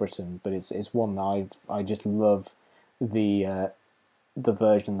version of Britain. But it's one that I just love the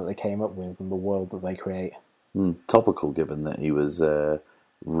version that they came up with and the world that they create. Topical, given that he was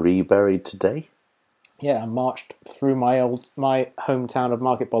reburied today. Yeah, I marched through my hometown of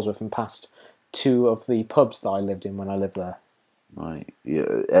Market Bosworth and past two of the pubs that I lived in when I lived there. Right.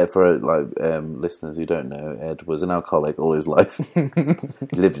 Yeah. For listeners who don't know, Ed was an alcoholic all his life.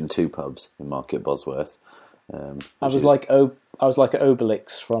 He lived in 2 pubs in Market Bosworth. I was like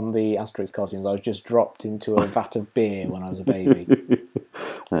Obelix from the Asterix cartoons. I was just dropped into a vat of beer when I was a baby.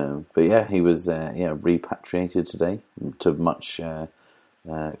 But yeah, he was repatriated today, to much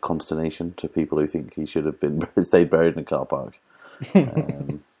consternation to people who think he should have been stayed buried in a car park,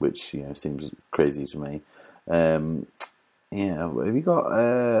 which seems crazy to me. Have you got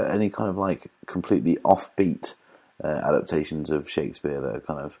any kind of like completely offbeat adaptations of Shakespeare that are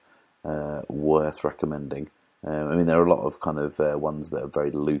kind of worth recommending? I mean, there are a lot of kind of ones that are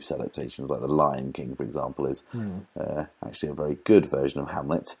very loose adaptations, like The Lion King, for example, is actually a very good version of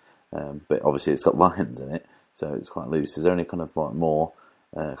Hamlet, but obviously it's got lions in it, so it's quite loose. Is there any kind of like more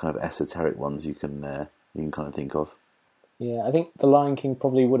kind of esoteric ones you can kind of think of? Yeah, I think The Lion King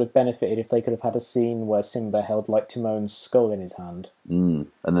probably would have benefited if they could have had a scene where Simba held like Timon's skull in his hand.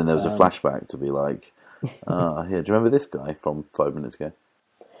 And then there was a flashback to be like, here, do you remember this guy from 5 minutes ago?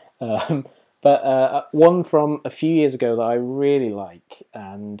 But one from a few years ago that I really like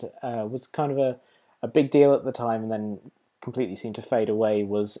and was kind of a big deal at the time and then completely seemed to fade away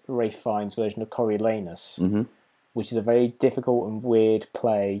was Ralph Fiennes' version of Coriolanus, which is a very difficult and weird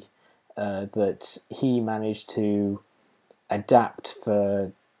play that he managed to adapt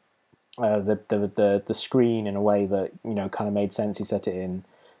for the screen in a way that kind of made sense. He set it in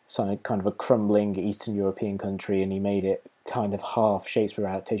some kind of a crumbling Eastern European country, and he made it kind of half Shakespeare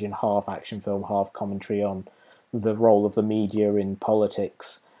adaptation, half action film, half commentary on the role of the media in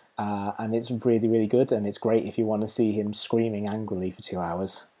politics. And it's really, really good, and it's great if you want to see him screaming angrily for 2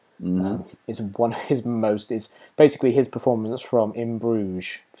 hours. It's one of his most. It's basically his performance from In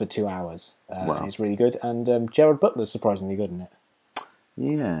Bruges for 2 hours. Wow. And it's really good, and Gerard Butler's surprisingly good in it.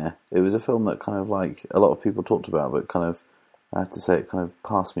 Yeah, it was a film that kind of like a lot of people talked about, but kind of I have to say it kind of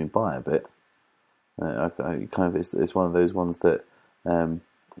passed me by a bit. It's one of those ones that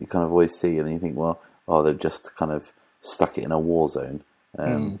you kind of always see, and you think, well, they've just kind of stuck it in a war zone.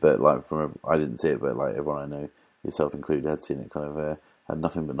 But like I didn't see it, but like everyone I know, yourself included, had seen it. Kind of had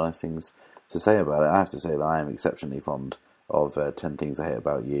nothing but nice things to say about it. I have to say that I am exceptionally fond of 10 Things I Hate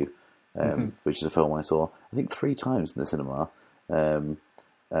About You, which is a film I saw I think 3 times in the cinema.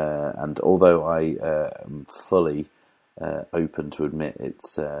 And although I am fully open to admit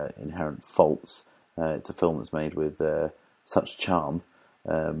its inherent faults, it's a film that's made with such charm.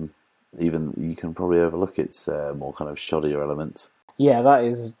 Even you can probably overlook its more kind of shoddier elements. Yeah, that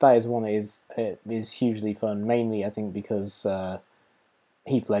is one that is hugely fun. Mainly, I think because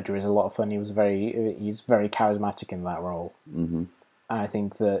Heath Ledger is a lot of fun. He's very charismatic in that role. And I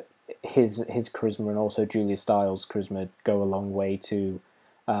think that his charisma and also Julia Stiles' charisma go a long way to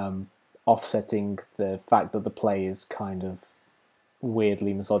offsetting the fact that the play is kind of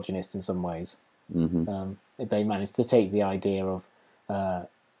weirdly misogynist in some ways. They managed to take the idea of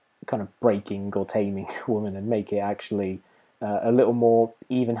kind of breaking or taming a woman and make it actually a little more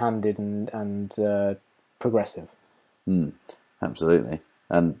even-handed and progressive. Absolutely.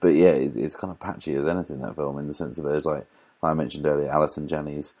 But yeah, it's kind of patchy as anything, that film, in the sense that there's like I mentioned earlier, Alison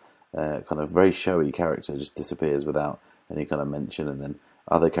Janney's kind of very showy character just disappears without any kind of mention, and then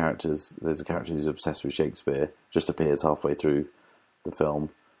other characters. There's a character who's obsessed with Shakespeare, just appears halfway through the film,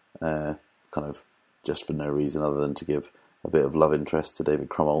 kind of just for no reason other than to give a bit of love interest to David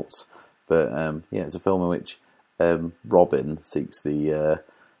Krumholtz. But it's a film in which Robin seeks the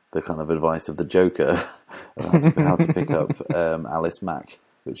kind of advice of the Joker of how to pick up Alice Mack,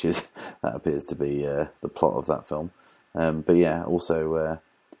 that appears to be the plot of that film. But yeah, also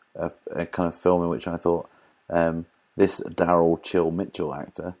a kind of film in which I thought this Daryl Chill Mitchell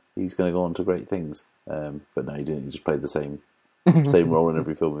actor, he's going to go on to great things. But no, he didn't. He just played the same role in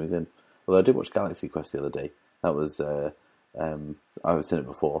every film he was in. Although I did watch Galaxy Quest the other day. That was I've seen it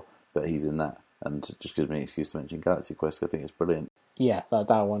before, but he's in that, and it just gives me an excuse to mention Galaxy Quest. I think it's brilliant. Yeah, that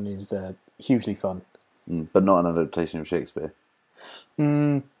one is hugely fun. But not an adaptation of Shakespeare.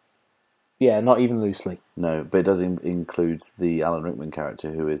 Yeah, not even loosely. No, but it does include the Alan Rickman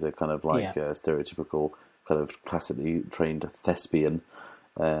character, who is a kind of like stereotypical kind of classically trained thespian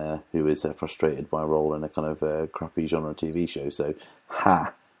who is frustrated by a role in a kind of crappy genre TV show. So,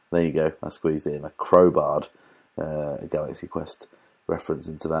 there you go. I squeezed it in. I crowbarred a Galaxy Quest reference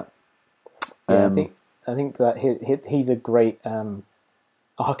into that. Yeah, I think that he's a great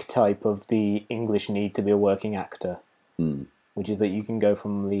archetype of the English need to be a working actor. Which is that you can go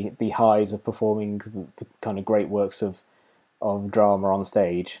from the highs of performing the kind of great works of drama on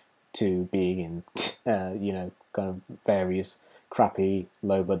stage to being in, kind of various crappy,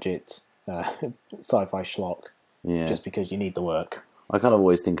 low-budget sci-fi schlock, just because you need the work. I kind of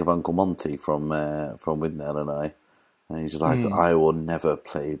always think of Uncle Monty from Withnail and I, and he's just like, I will never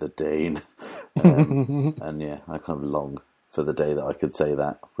play the Dane. And yeah, I kind of long for the day that I could say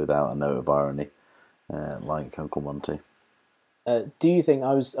that without a note of irony, like Uncle Monty. Do you think,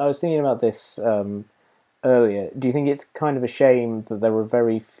 I was thinking about this earlier, do you think it's kind of a shame that there were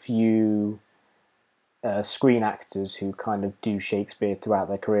very few screen actors who kind of do Shakespeare throughout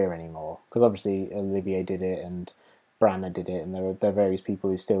their career anymore? Because obviously Olivier did it and Branagh did it, and there are various people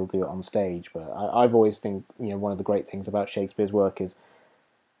who still do it on stage, but I've always think, one of the great things about Shakespeare's work is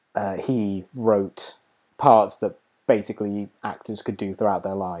he wrote parts that basically actors could do throughout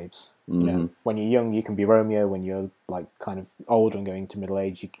their lives. When you're young, you can be Romeo. When you're like kind of older and going to middle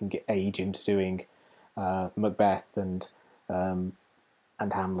age, you can get age into doing Macbeth and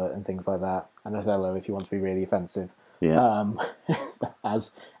Hamlet and things like that, and Othello if you want to be really offensive.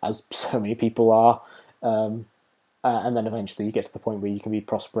 As so many people are, and then eventually you get to the point where you can be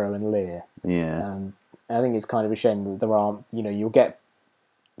Prospero and Lear. I think it's kind of a shame that there aren't. You'll get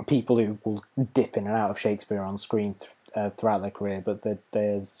people who will dip in and out of Shakespeare on screen throughout their career, but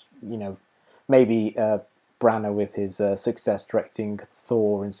there's maybe Branagh with his success directing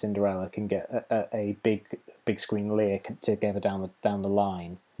Thor and Cinderella can get a big screen Lear together down the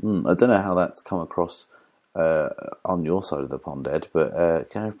line. I don't know how that's come across on your side of the pond, Ed, but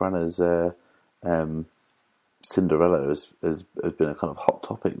Kenneth Branagh's Cinderella has been a kind of hot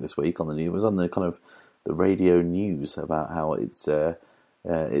topic this week on the news. It was on the kind of the radio news about how it's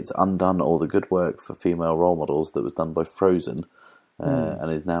undone all the good work for female role models that was done by Frozen,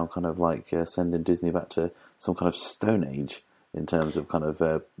 and is now kind of like sending Disney back to some kind of Stone Age in terms of kind of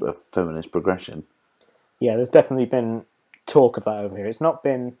a feminist progression. Yeah, there's definitely been talk of that over here. It's not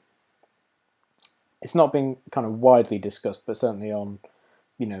been kind of widely discussed, but certainly on,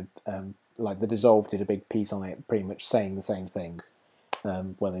 like The Dissolve did a big piece on it, pretty much saying the same thing,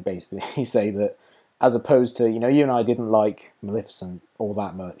 where they basically say that, as opposed to, you and I didn't like Maleficent all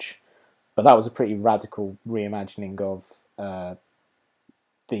that much, but that was a pretty radical reimagining of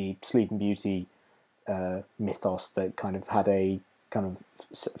the Sleeping Beauty mythos that kind of had a kind of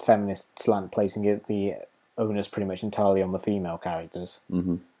feminist slant, placing the onus pretty much entirely on the female characters.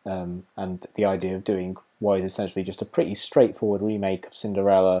 And the idea of doing what is essentially just a pretty straightforward remake of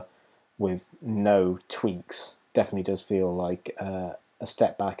Cinderella with no tweaks definitely does feel like a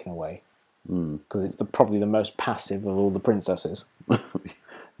step back in a way. Because it's probably the most passive of all the princesses.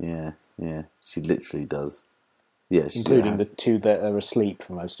 yeah, she literally does. Yeah, including the two that are asleep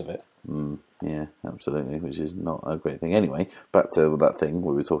for most of it. Yeah, absolutely, which is not a great thing. Anyway, back to that thing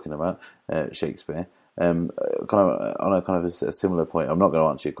we were talking about, Shakespeare. Kind of on a kind of a similar point. I'm not going to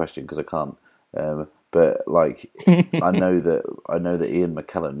answer your question because I can't. But like, I know that Ian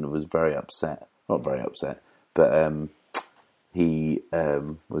McKellen was very upset. Not very upset, but he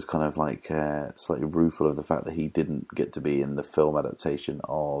was kind of like slightly rueful of the fact that he didn't get to be in the film adaptation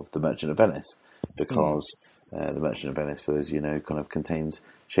of The Merchant of Venice, because The Merchant of Venice, for those kind of contains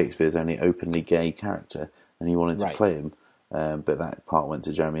Shakespeare's only openly gay character, and he wanted to play him, but that part went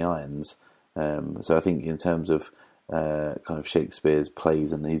to Jeremy Irons. So I think in terms of kind of Shakespeare's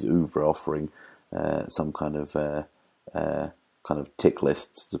plays and his oeuvre offering some kind of kind of tick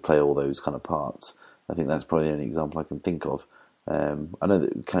lists to play all those kind of parts. I think that's probably the only example I can think of. I know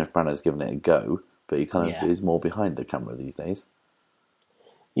that Kenneth Branagh's given it a go, but he kind of is more behind the camera these days.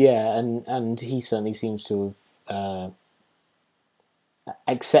 Yeah, and he certainly seems to have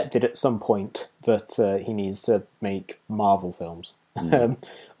accepted at some point that he needs to make Marvel films,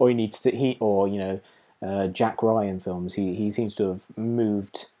 or he needs to Jack Ryan films. He seems to have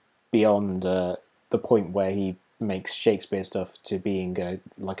moved beyond the point where he makes Shakespeare stuff to being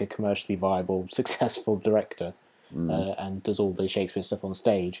like a commercially viable, successful director, and does all the Shakespeare stuff on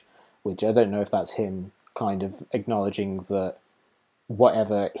stage. Which I don't know if that's him kind of acknowledging that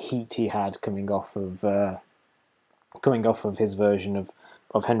whatever heat he had coming off of his version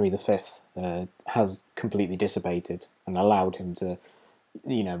of Henry V has completely dissipated and allowed him to,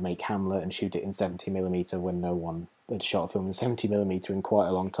 make Hamlet and shoot it in 70mm when no one had shot a film in 70mm in quite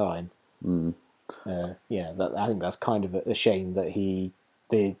a long time. I think that's kind of a shame that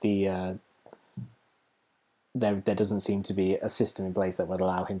there doesn't seem to be a system in place that would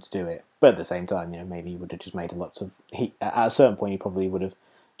allow him to do it. But at the same time, maybe he would have just made at a certain point he probably would have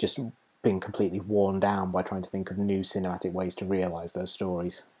just been completely worn down by trying to think of new cinematic ways to realise those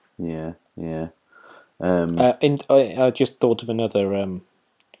stories. Yeah. And I just thought of another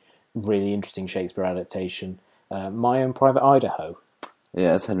really interesting Shakespeare adaptation, My Own Private Idaho.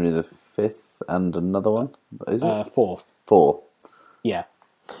 Yeah, it's Henry V and another one, is it? Fourth. 4. Yeah.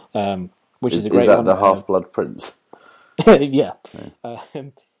 Which is a great one. Is that one. the Half-Blood Prince? Yeah.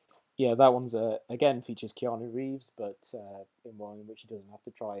 That one's again features Keanu Reeves, but in one in which he doesn't have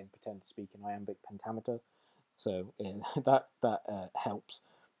to try and pretend to speak in iambic pentameter, so that helps.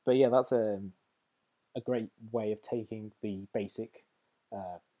 But yeah, that's a great way of taking the basic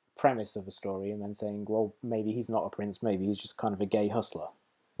premise of a story and then saying, well, maybe he's not a prince, maybe he's just kind of a gay hustler.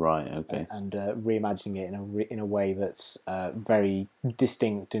 Right. Okay. And reimagining it in a way that's very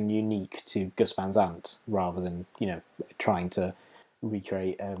distinct and unique to Gus Van Sant, rather than trying to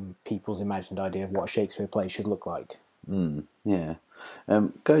recreate people's imagined idea of what a Shakespeare play should look like. Yeah.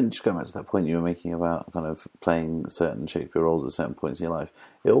 Going back to that point you were making about kind of playing certain Shakespeare roles at certain points in your life,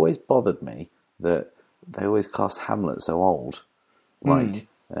 it always bothered me that they always cast Hamlet so old. Like,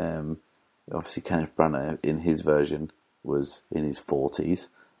 obviously Kenneth Branagh in his version was in his 40s.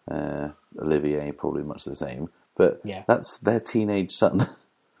 Olivier probably much the same, but that's their teenage son.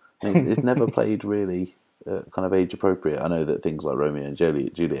 It's never played really kind of age appropriate. I know that things like Romeo and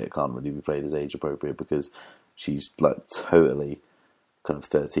Juliet can't really be played as age appropriate because she's like totally kind of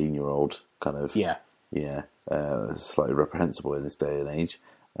 13-year-old kind of slightly reprehensible in this day and age.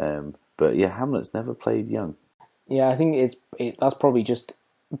 But yeah, Hamlet's never played young. Yeah, I think that's probably just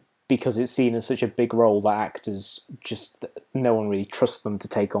because it's seen as such a big role that actors just no one really trusts them to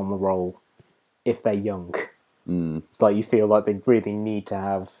take on the role if they're young. It's like you feel like they really need to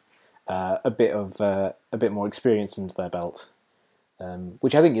have a bit more experience under their belt,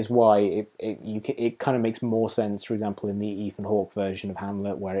 which I think is why it kind of makes more sense. For example, in the Ethan Hawke version of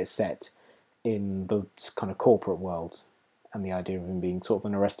Hamlet, where it's set in the kind of corporate world, and the idea of him being sort of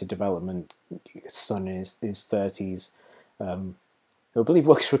an Arrested Development son in his 30s. I believe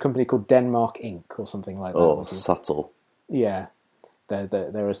works for a company called Denmark Inc. or something like that. Oh, subtle. Yeah.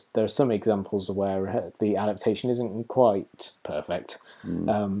 There are some examples where the adaptation isn't quite perfect.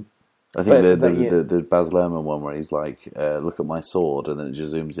 I think the Baz Luhrmann one where he's like, look at my sword, and then it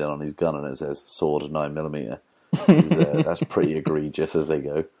just zooms in on his gun and it says sword 9mm. That's pretty egregious as they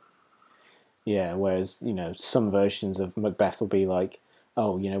go. Yeah, whereas, some versions of Macbeth will be like,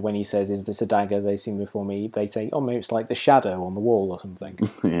 oh, when he says, is this a dagger they've seen before me? They say, oh, maybe it's like the shadow on the wall or something.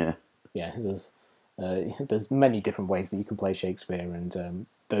 Yeah. Yeah, there's many different ways that you can play Shakespeare, and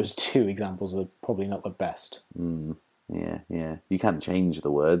those two examples are probably not the best. Yeah. You can change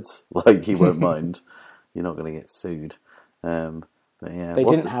the words, like he won't mind. You're not going to get sued. But yeah, they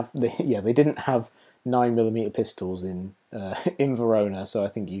didn't have 9mm pistols in Verona, so I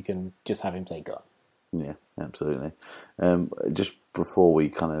think you can just have him take gun. Yeah, absolutely. Just before we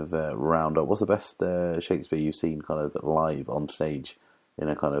kind of round up, what's the best Shakespeare you've seen kind of live on stage in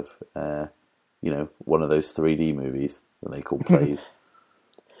a kind of, one of those 3D movies that they call plays?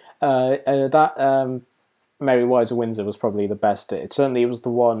 Merry Wives of Windsor was probably the best. It certainly was the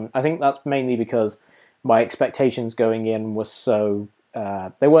one. I think that's mainly because my expectations going in were so...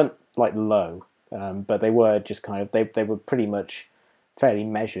 they weren't like low, but they were just kind of... They were pretty much fairly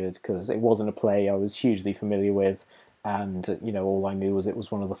measured because it wasn't a play I was hugely familiar with, and all I knew was it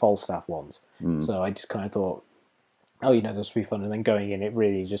was one of the Falstaff ones. So I just kind of thought, oh, this will be fun. And then going in, it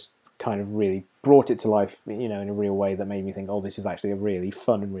really just kind of really brought it to life, in a real way that made me think, oh, this is actually a really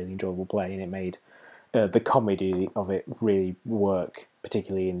fun and really enjoyable play, and it made the comedy of it really work,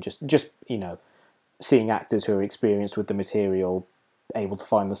 particularly in just seeing actors who are experienced with the material able to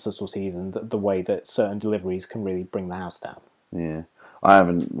find the subtleties and the way that certain deliveries can really bring the house down. Yeah, I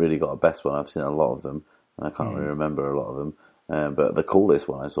haven't really got a best one. I've seen a lot of them, and I can't really remember a lot of them. But the coolest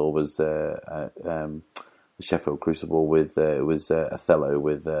one I saw was the Sheffield Crucible with it was Othello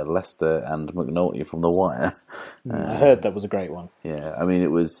with Lester and McNulty from The Wire. I heard that was a great one. Yeah, I mean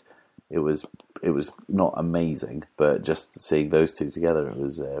it was not amazing, but just seeing those two together, it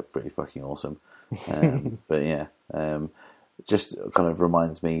was pretty fucking awesome. But yeah. Just kind of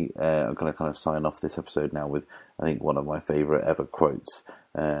reminds me, I'm going to kind of sign off this episode now with, I think, one of my favourite ever quotes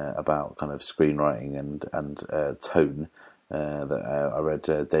about kind of screenwriting and tone. That I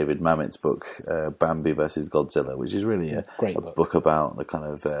read David Mamet's book, Bambi versus Godzilla, which is really a book about the kind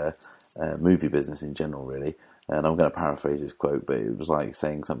of movie business in general, really. And I'm going to paraphrase his quote, but it was like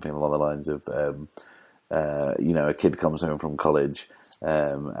saying something along the lines of, a kid comes home from college,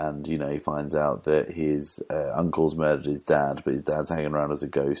 and he finds out that his uncle's murdered his dad, but his dad's hanging around as a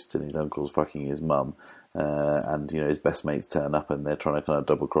ghost, and his uncle's fucking his mum, and his best mates turn up and they're trying to kind of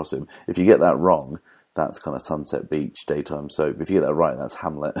double cross him. If you get that wrong, that's kind of Sunset Beach, daytime soap. If you get that right, that's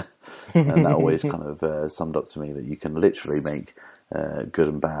Hamlet. And that always kind of summed up to me that you can literally make good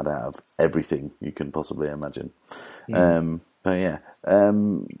and bad out of everything you can possibly imagine. But yeah,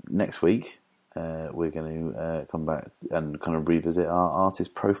 next week we're going to come back and kind of revisit our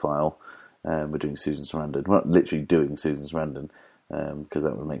artist profile. We're doing Susan Sarandon. We're not literally doing Susan Sarandon because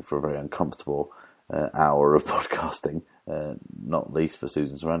that would make for a very uncomfortable hour of podcasting, not least for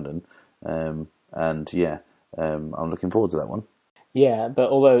Susan Sarandon. And yeah, I'm looking forward to that one. Yeah, but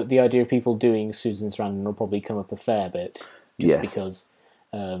although the idea of people doing Susan Sarandon will probably come up a fair bit, because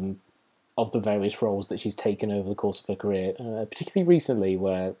of the various roles that she's taken over the course of her career, particularly recently,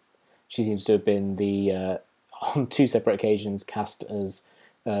 where she seems to have been on two separate occasions cast as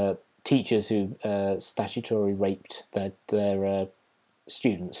teachers who statutory raped their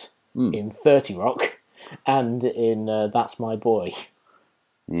students in 30 Rock and in That's My Boy.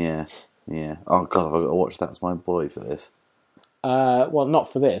 Yeah. Oh God, have I got to watch That's My Boy for this? Well,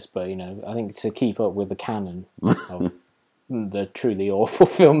 not for this, but I think to keep up with the canon of the truly awful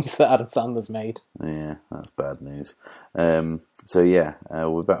films that Adam Sandler's made. Yeah, that's bad news. So yeah,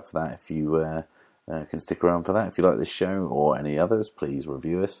 we're back for that. If you can stick around for that, if you like this show or any others, please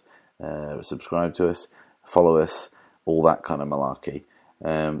review us, subscribe to us, follow us, all that kind of malarkey.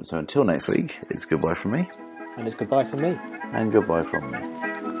 So until next week, it's goodbye from me. And it's goodbye from me. And goodbye from me.